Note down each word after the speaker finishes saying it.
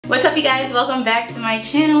What's up you guys, welcome back to my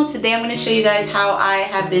channel. Today I'm going to show you guys how I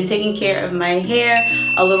have been taking care of my hair,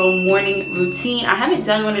 a little morning routine. I haven't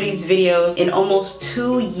done one of these videos in almost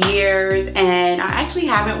 2 years and I actually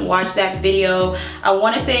haven't watched that video. I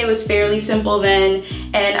want to say it was fairly simple then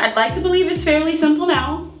and I'd like to believe it's fairly simple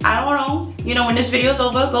now. I don't know. You know, when this video is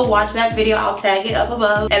over, go watch that video. I'll tag it up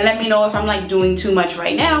above and let me know if I'm like doing too much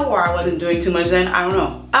right now or I wasn't doing too much then. I don't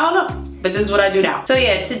know. But this is what I do now. So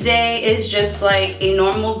yeah, today is just like a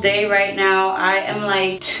normal day right now. I am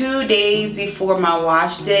like 2 days before my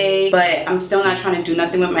wash day, but I'm still not trying to do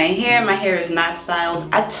nothing with my hair. My hair is not styled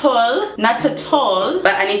at all. Not at all,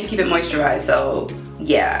 but I need to keep it moisturized. So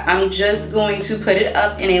yeah, I'm just going to put it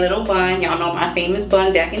up in a little bun. Y'all know my famous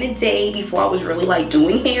bun back in the day before I was really like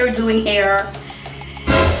doing hair.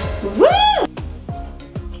 Woo!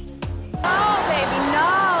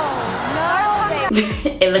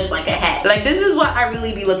 It looks like a hat. Like, this is what I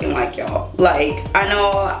really be looking like, y'all. Like, I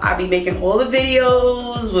know I be making all the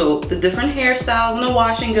videos with the different hairstyles and the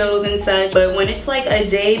wash and goes and such, but when it's like a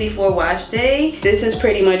day before wash day, this is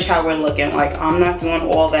pretty much how we're looking. Like, I'm not doing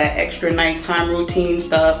all that extra nighttime routine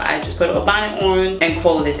stuff. I just put a bonnet on and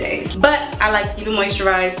call it a day. But I like to keep it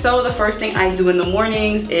moisturized, so the first thing I do in the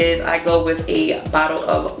mornings is I go with a bottle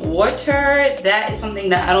of water. That is something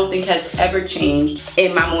that I don't think has ever changed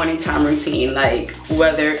in my morning time routine. Like,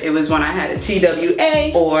 whether it was when I had a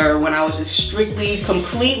TWA or when I was just strictly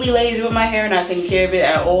completely lazy with my hair, not taking care of it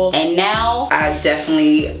at all. And now I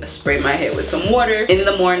definitely spray my hair with some water in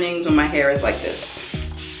the mornings when my hair is like this.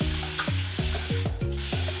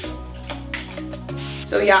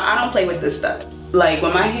 So y'all, I don't play with this stuff. Like,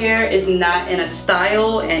 when my hair is not in a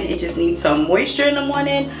style and it just needs some moisture in the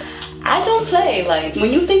morning, I don't play. Like,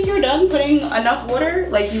 when you think you're done putting enough water,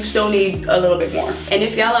 like, you still need a little bit more. And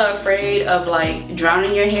if y'all are afraid of like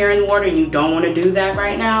drowning your hair in water and you don't want to do that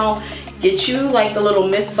right now, get you like the little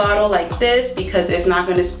mist bottle like this, because it's not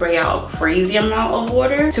going to spray out a crazy amount of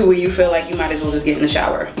water to where you feel like you might as well just get in the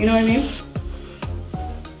shower. You know what I mean?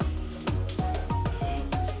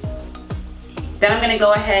 Then I'm gonna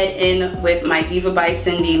go ahead in with my Diva by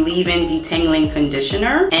Cindy Leave-In Detangling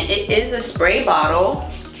Conditioner. And it is a spray bottle.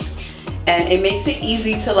 And it makes it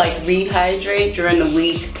easy to like rehydrate during the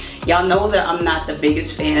week. Y'all know that I'm not the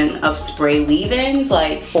biggest fan of spray leave-ins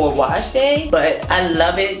like for wash day, but I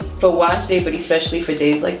love it for wash day, but especially for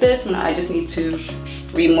days like this when I just need to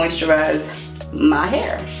re-moisturize my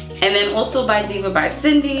hair. And then also by Diva by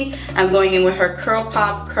Cindy, I'm going in with her Curl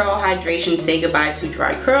Pop Curl Hydration Say Goodbye to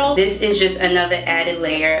Dry Curl. This is just another added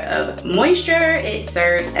layer of moisture. It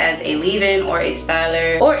serves as a leave-in or a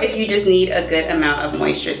styler, or if you just need a good amount of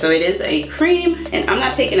moisture. So it is a cream, and I'm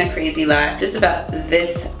not taking a crazy lot, just about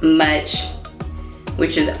this much,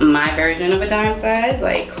 which is my version of a dime size,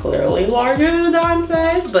 like clearly larger than a dime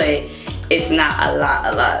size, but it's not a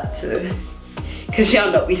lot to, because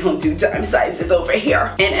y'all know we don't do dime sizes over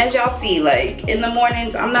here. And as y'all see, like in the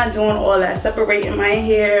mornings, I'm not doing all that separating my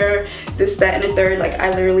hair, this, that, and the third. Like, I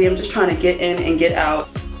literally am just trying to get in and get out.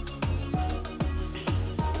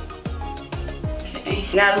 Okay,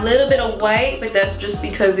 got a little bit of white, but that's just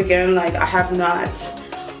because, again, like, I have not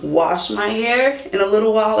washed my hair in a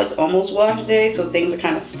little while. It's almost wash day, so things are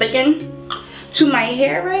kind of sticking to my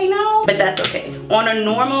hair right now, but that's okay. On a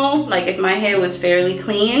normal, like if my hair was fairly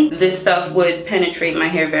clean, this stuff would penetrate my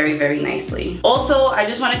hair very, very nicely. Also, I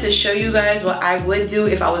just wanted to show you guys what I would do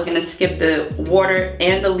if I was gonna skip the water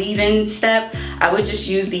and the leave-in step. I would just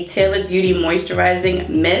use the Tailored Beauty Moisturizing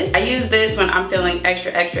Mist. I use this when I'm feeling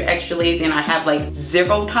extra lazy and I have like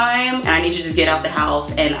zero time and I need to just get out the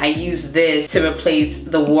house, and I use this to replace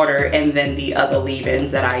the water and then the other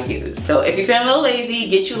leave-ins that I use. So if you're feeling a little lazy,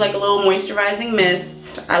 get you like a little moisturizing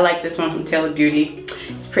mist. I like this one from Tailored Beauty.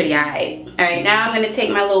 It's pretty alright. Alright, now I'm going to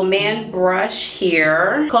take my little man brush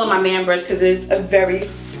here. I call it my man brush because it's a very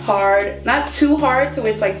hard, not too hard so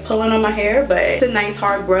it's like pulling on my hair, but it's a nice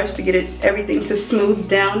hard brush to get everything to smooth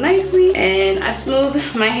down nicely. And I smooth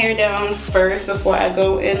my hair down first before I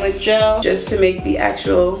go in with gel, just to make the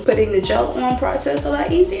actual putting the gel on process a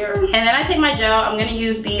lot easier. And then I take my gel. I'm going to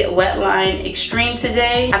use the Wetline Extreme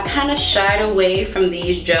today. I've kind of shied away from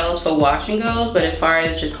these gels for wash and goes, but as far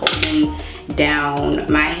as just holding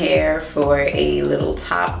down my hair for a little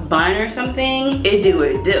top bun or something, it do what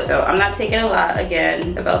it do. So I'm not taking a lot,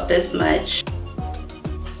 again, about this much.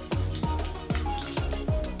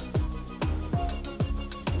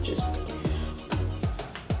 Just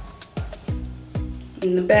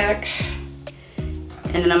in the back.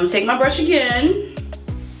 And then I'm gonna take my brush again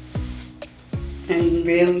and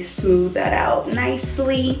really smooth that out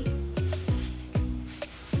nicely.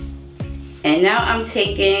 And now I'm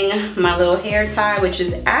taking my little hair tie, which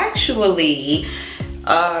is actually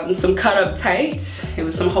some cut up tights. It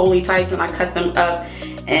was some holy tights and I cut them up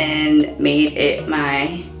and made it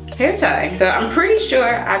my hair tie. So I'm pretty sure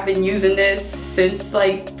I've been using this since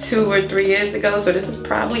like 2 or 3 years ago. So this is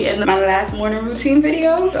probably in my last morning routine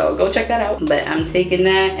video. So go check that out. But I'm taking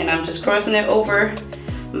that and I'm just crossing it over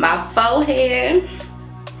my forehead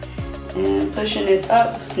and pushing it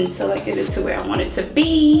up until I get it to where I want it to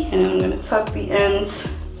be. And I'm gonna tuck the ends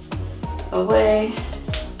away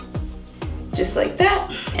just like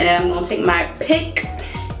that. And then I'm gonna take my pick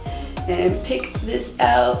and pick this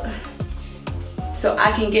out so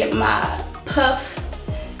I can get my puff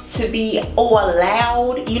to be all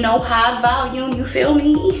loud, you know, high volume. You feel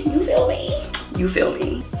me? You feel me? You feel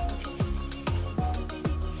me?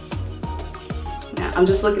 Now I'm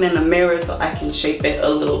just looking in the mirror so I can shape it a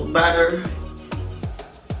little better.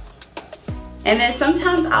 And then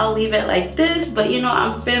sometimes I'll leave it like this, but you know,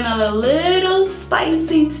 I'm feeling a little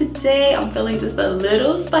spicy today. I'm feeling just a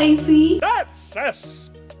little spicy. That's a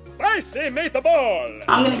spicy meatball.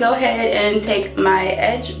 I'm gonna go ahead and take my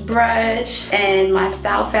edge brush and my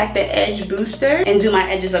Style Factor edge booster and do my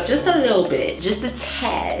edges up just a little bit, just a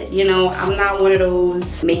tad. You know, I'm not one of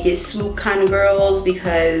those make it swoop kind of girls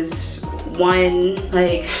because one,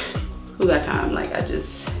 like, who got time? Like, I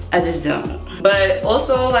just don't. But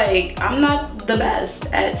also, like, I'm not the best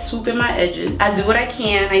at swooping my edges. I do what I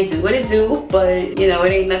can, I do what I do, but you know,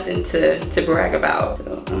 it ain't nothing to brag about.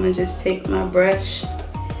 So I'm gonna just take my brush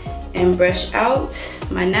and brush out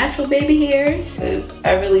my natural baby hairs, because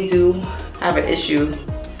I really do have an issue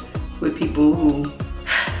with people who,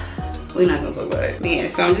 we're not gonna talk about it. Yeah,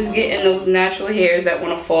 so I'm just getting those natural hairs that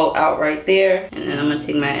wanna fall out right there. And then I'm gonna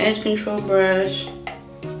take my edge control brush.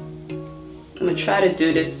 I'm gonna try to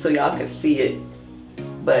do this so y'all can see it,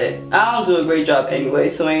 but I don't do a great job anyway,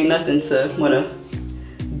 so ain't nothing to wanna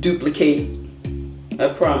duplicate, I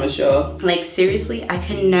promise y'all. Like seriously, I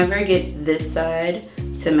can never get this side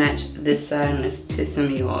to match this side and it's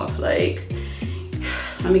pissing me off. Like,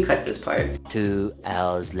 let me cut this part. 2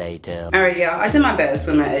 hours later. All right, y'all, I did my best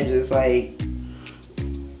with my edges. Like,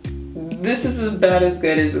 this is about as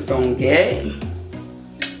good as it's gonna get.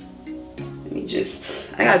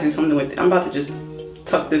 I gotta do something with it. I'm about to just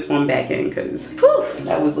tuck this one back in because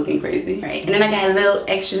that was looking crazy. All right, and then I got a little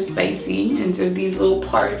extra spicy into these little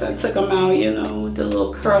parts. I took them out, you know, with the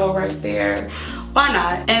little curl right there. Why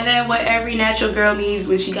not? And then what every natural girl needs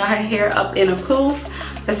when she got her hair up in a poof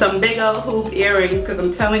is some big old hoop earrings, because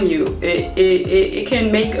I'm telling you, it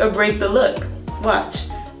can make or break the look. Watch,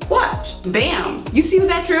 watch, bam. You see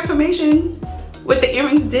that transformation? What the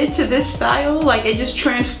earrings did to this style, like it just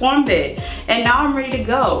transformed it. And now I'm ready to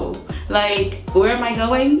go. Like, where am I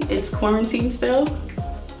going? It's quarantine still,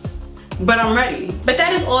 but I'm ready. But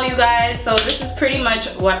that is all, you guys. So this is pretty much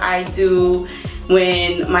what I do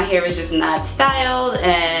when my hair is just not styled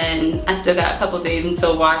and I still got a couple days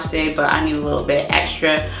until wash day, but I need a little bit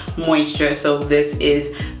extra moisture. So this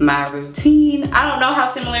is my routine. I don't know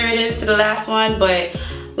how similar it is to the last one, but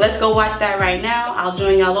let's go watch that right now. I'll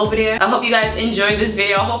join y'all over there. I hope you guys enjoyed this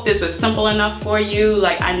video. I hope this was simple enough for you.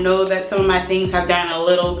 Like, I know that some of my things have gotten a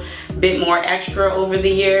little bit more extra over the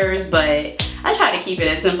years, but I try to keep it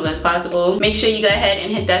as simple as possible. Make sure you go ahead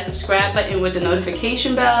and hit that subscribe button with the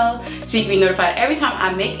notification bell so you can be notified every time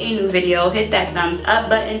I make a new video. Hit that thumbs up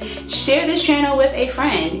button. Share this channel with a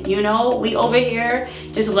friend. You know, we over here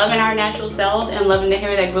just loving our natural selves and loving the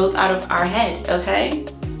hair that grows out of our head, okay?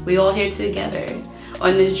 We all here together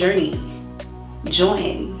on this journey.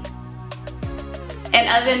 Join. And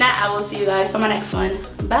other than that, I will see you guys for my next one.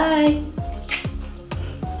 Bye.